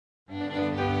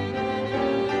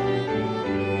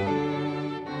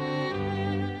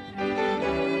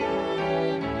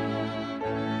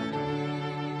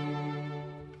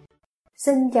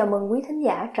Xin chào mừng quý thính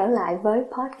giả trở lại với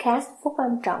podcast Phúc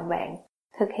Âm Trọn Vẹn,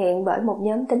 thực hiện bởi một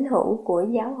nhóm tín hữu của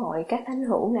Giáo hội các thánh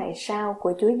hữu ngày sau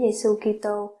của Chúa Giêsu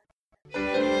Kitô.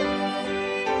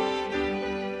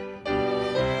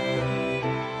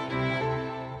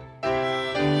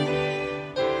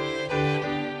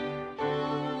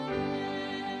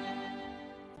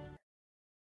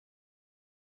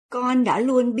 Con đã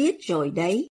luôn biết rồi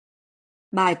đấy.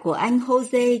 Bài của anh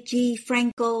Jose G.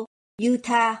 Franco,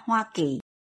 Utah, Hoa Kỳ,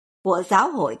 của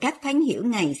Giáo hội các thánh hữu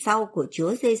ngày sau của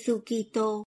Chúa Giêsu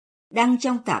Kitô, đăng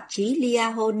trong tạp chí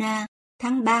Liahona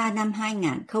tháng 3 năm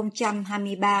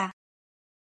 2023.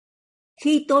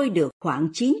 Khi tôi được khoảng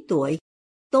 9 tuổi,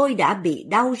 tôi đã bị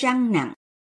đau răng nặng.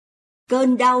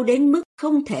 Cơn đau đến mức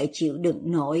không thể chịu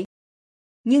đựng nổi.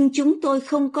 Nhưng chúng tôi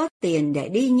không có tiền để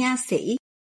đi nha sĩ.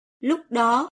 Lúc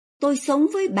đó, tôi sống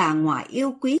với bà ngoại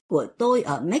yêu quý của tôi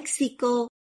ở Mexico.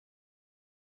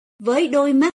 Với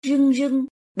đôi mắt rưng rưng,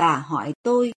 bà hỏi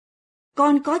tôi,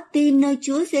 con có tin nơi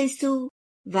Chúa Giêsu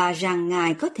và rằng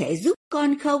Ngài có thể giúp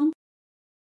con không?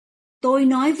 Tôi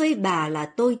nói với bà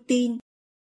là tôi tin.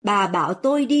 Bà bảo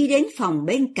tôi đi đến phòng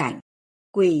bên cạnh,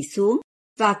 quỳ xuống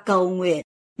và cầu nguyện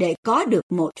để có được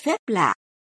một phép lạ.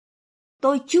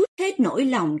 Tôi trút hết nỗi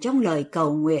lòng trong lời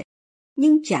cầu nguyện,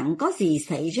 nhưng chẳng có gì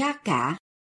xảy ra cả.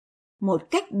 Một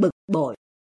cách bực bội,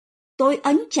 tôi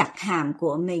ấn chặt hàm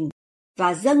của mình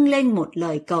và dâng lên một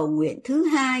lời cầu nguyện thứ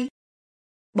hai.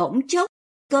 Bỗng chốc,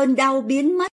 cơn đau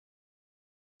biến mất.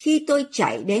 Khi tôi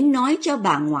chạy đến nói cho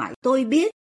bà ngoại tôi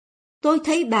biết, tôi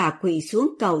thấy bà quỳ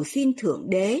xuống cầu xin Thượng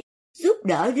Đế giúp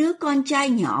đỡ đứa con trai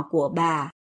nhỏ của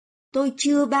bà. Tôi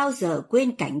chưa bao giờ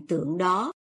quên cảnh tượng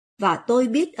đó, và tôi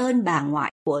biết ơn bà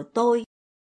ngoại của tôi.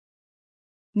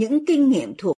 Những kinh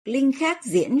nghiệm thuộc linh khác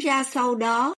diễn ra sau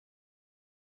đó.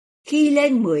 Khi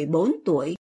lên 14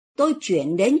 tuổi, tôi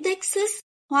chuyển đến Texas,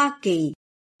 Hoa Kỳ,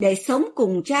 để sống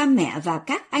cùng cha mẹ và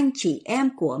các anh chị em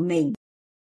của mình.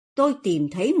 Tôi tìm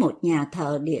thấy một nhà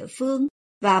thờ địa phương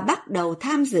và bắt đầu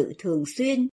tham dự thường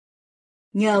xuyên.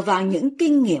 Nhờ vào những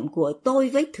kinh nghiệm của tôi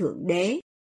với Thượng Đế,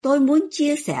 tôi muốn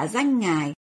chia sẻ danh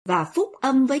Ngài và phúc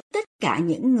âm với tất cả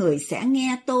những người sẽ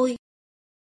nghe tôi.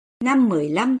 Năm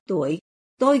 15 tuổi,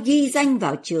 tôi ghi danh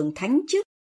vào trường thánh chức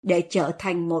để trở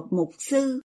thành một mục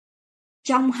sư.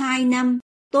 Trong 2 năm,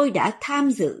 tôi đã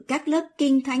tham dự các lớp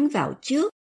kinh thánh vào trước,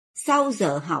 sau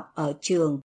giờ học ở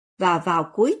trường và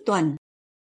vào cuối tuần.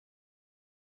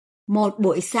 Một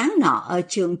buổi sáng nọ ở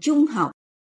trường trung học,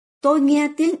 tôi nghe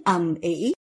tiếng ầm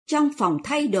ĩ trong phòng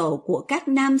thay đồ của các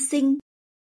nam sinh.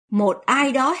 Một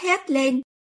ai đó hét lên,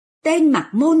 tên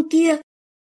mặc môn kia.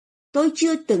 Tôi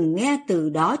chưa từng nghe từ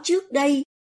đó trước đây,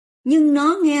 nhưng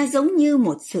nó nghe giống như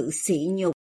một sự sỉ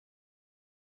nhục.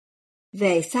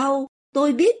 Về sau,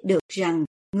 tôi biết được rằng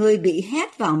người bị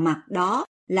hét vào mặt đó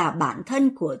là bạn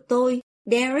thân của tôi,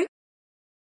 Derek.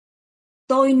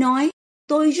 Tôi nói,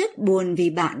 tôi rất buồn vì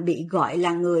bạn bị gọi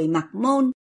là người mặc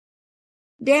môn.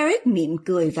 Derek mỉm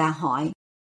cười và hỏi,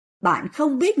 bạn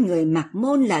không biết người mặc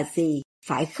môn là gì,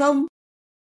 phải không?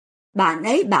 Bạn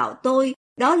ấy bảo tôi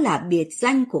đó là biệt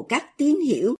danh của các tín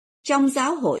hữu trong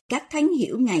giáo hội các thánh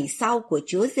hữu ngày sau của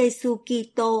Chúa Giêsu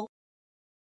Kitô.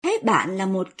 Thế bạn là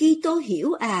một Kitô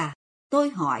hữu à? Tôi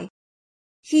hỏi.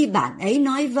 Khi bạn ấy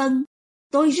nói vâng,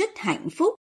 tôi rất hạnh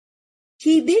phúc.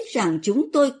 Khi biết rằng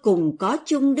chúng tôi cùng có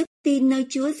chung đức tin nơi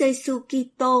Chúa Giêsu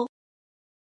Kitô.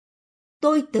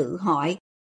 Tôi tự hỏi,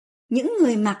 những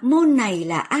người mặc môn này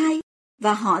là ai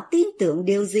và họ tin tưởng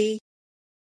điều gì?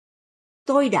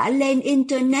 Tôi đã lên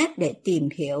Internet để tìm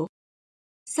hiểu.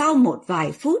 Sau một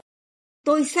vài phút,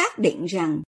 tôi xác định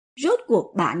rằng rốt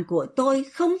cuộc bạn của tôi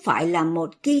không phải là một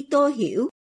Kitô hữu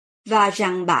và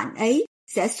rằng bạn ấy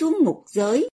sẽ xuống ngục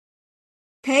giới.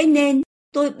 Thế nên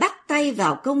tôi bắt tay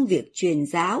vào công việc truyền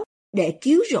giáo để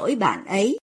cứu rỗi bạn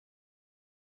ấy.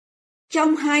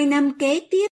 Trong 2 năm kế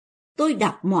tiếp, tôi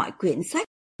đọc mọi quyển sách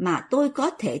mà tôi có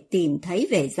thể tìm thấy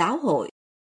về giáo hội,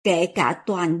 kể cả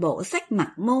toàn bộ sách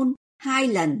mặc môn 2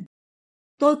 lần.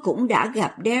 Tôi cũng đã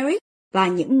gặp Derek và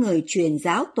những người truyền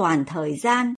giáo toàn thời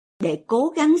gian để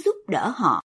cố gắng giúp đỡ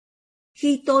họ.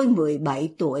 Khi tôi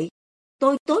 17 tuổi,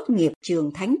 tôi tốt nghiệp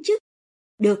trường thánh chức,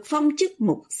 được phong chức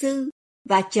mục sư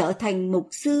và trở thành mục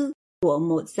sư của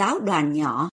một giáo đoàn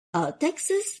nhỏ ở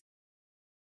Texas.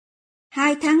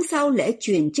 2 tháng sau lễ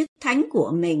truyền chức thánh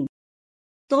của mình,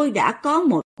 tôi đã có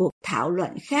một cuộc thảo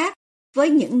luận khác với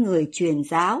những người truyền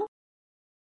giáo.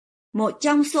 Một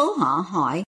trong số họ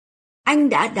hỏi, anh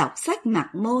đã đọc sách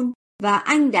mặc môn và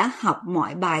anh đã học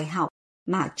mọi bài học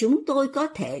mà chúng tôi có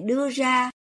thể đưa ra,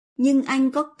 nhưng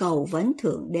anh có cầu vấn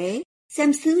Thượng Đế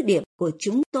xem sứ điệp của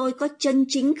chúng tôi có chân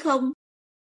chính không?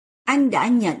 Anh đã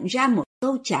nhận ra một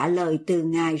câu trả lời từ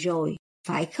Ngài rồi,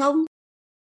 phải không?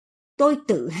 Tôi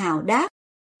tự hào đáp,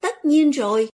 tất nhiên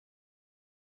rồi.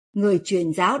 Người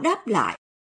truyền giáo đáp lại,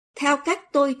 theo cách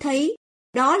tôi thấy,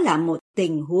 đó là một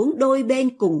tình huống đôi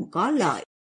bên cùng có lợi.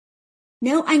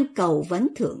 Nếu anh cầu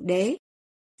vấn Thượng Đế,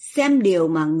 xem điều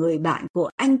mà người bạn của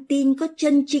anh tin có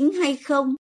chân chính hay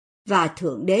không, và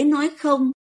Thượng Đế nói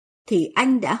không, thì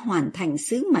anh đã hoàn thành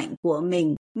sứ mệnh của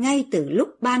mình ngay từ lúc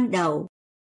ban đầu.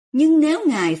 Nhưng nếu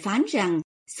Ngài phán rằng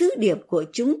sứ điệp của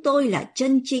chúng tôi là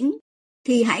chân chính,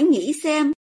 thì hãy nghĩ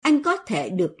xem anh có thể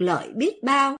được lợi biết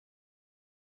bao.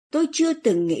 Tôi chưa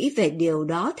từng nghĩ về điều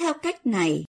đó theo cách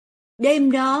này.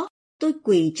 Đêm đó, tôi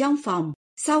quỳ trong phòng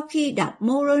sau khi đọc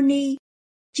Moroni,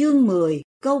 chương 10,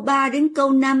 câu 3 đến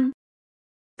câu 5.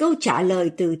 Câu trả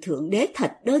lời từ Thượng Đế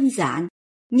thật đơn giản,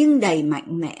 nhưng đầy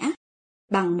mạnh mẽ.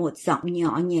 Bằng một giọng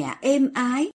nhỏ nhẹ êm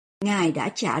ái, Ngài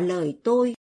đã trả lời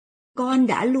tôi, con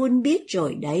đã luôn biết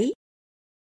rồi đấy.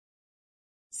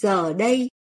 Giờ đây,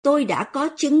 tôi đã có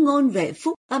chứng ngôn về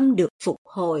phúc âm được phục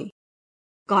hồi.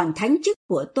 Còn thánh chức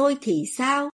của tôi thì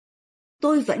sao?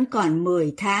 Tôi vẫn còn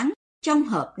 10 tháng trong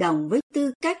hợp đồng với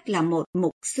tư cách là một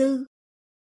mục sư.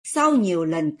 Sau nhiều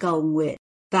lần cầu nguyện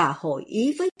và hội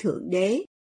ý với Thượng Đế,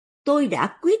 tôi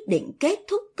đã quyết định kết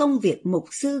thúc công việc mục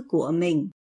sư của mình.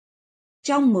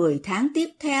 Trong 10 tháng tiếp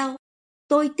theo,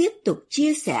 tôi tiếp tục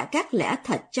chia sẻ các lẽ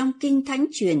thật trong Kinh Thánh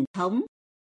truyền thống.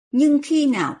 Nhưng khi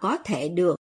nào có thể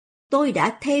được, tôi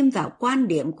đã thêm vào quan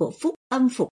điểm của phúc âm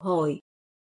phục hồi.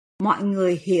 Mọi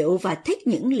người hiểu và thích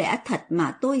những lẽ thật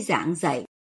mà tôi giảng dạy,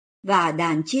 và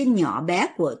đàn chiên nhỏ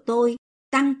bé của tôi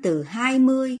tăng từ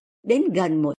 20 đến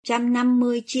gần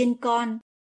 150 chiên con.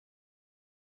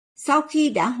 Sau khi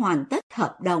đã hoàn tất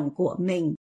hợp đồng của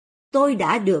mình, tôi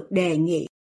đã được đề nghị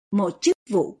một chức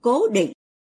vụ cố định,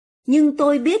 nhưng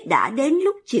tôi biết đã đến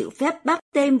lúc chịu phép báp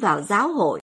têm vào giáo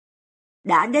hội.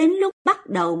 Đã đến lúc bắt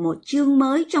đầu một chương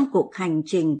mới trong cuộc hành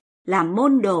trình làm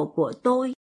môn đồ của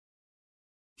tôi.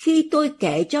 Khi tôi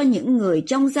kể cho những người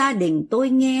trong gia đình tôi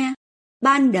nghe,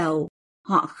 ban đầu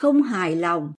họ không hài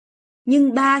lòng,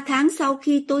 nhưng 3 tháng sau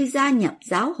khi tôi gia nhập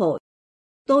giáo hội,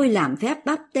 tôi làm phép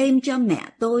báp têm cho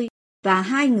mẹ tôi và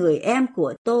 2 người em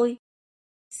của tôi.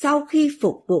 Sau khi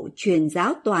phục vụ truyền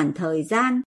giáo toàn thời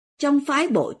gian trong phái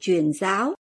bộ truyền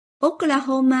giáo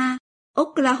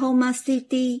Oklahoma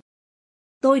City,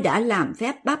 tôi đã làm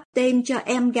phép báp têm cho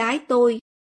em gái tôi.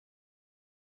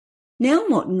 Nếu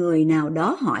một người nào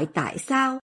đó hỏi tại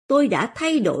sao tôi đã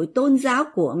thay đổi tôn giáo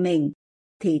của mình,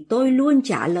 thì tôi luôn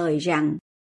trả lời rằng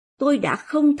tôi đã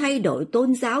không thay đổi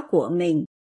tôn giáo của mình.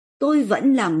 Tôi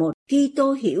vẫn là một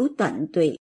Kitô hữu tận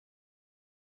tụy.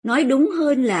 Nói đúng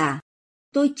hơn là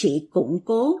tôi chỉ củng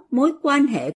cố mối quan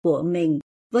hệ của mình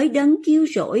với Đấng Cứu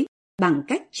Rỗi bằng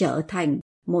cách trở thành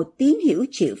một tín hữu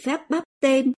chịu phép báp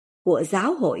têm của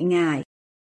giáo hội Ngài,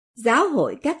 giáo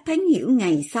hội các thánh hữu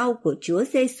ngày sau của Chúa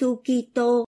Giêsu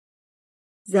Kitô.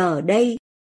 Giờ đây,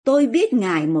 tôi biết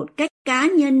Ngài một cách cá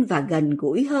nhân và gần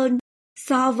gũi hơn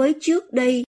so với trước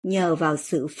đây nhờ vào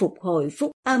sự phục hồi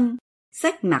phúc âm,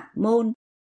 sách Mặc Môn,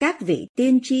 các vị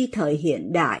tiên tri thời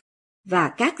hiện đại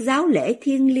và các giáo lễ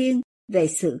thiêng liêng về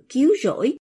sự cứu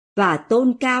rỗi và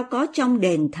tôn cao có trong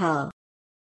đền thờ.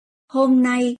 Hôm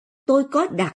nay, tôi có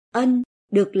đặc ân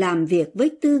được làm việc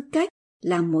với tư cách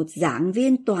là một giảng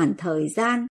viên toàn thời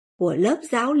gian của lớp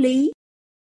giáo lý.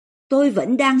 Tôi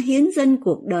vẫn đang hiến dâng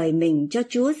cuộc đời mình cho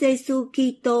Chúa Giêsu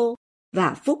Kitô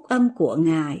và phúc âm của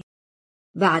Ngài.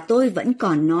 Và tôi vẫn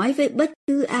còn nói với bất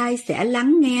cứ ai sẽ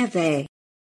lắng nghe về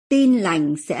tin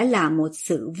lành sẽ là một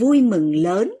sự vui mừng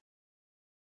lớn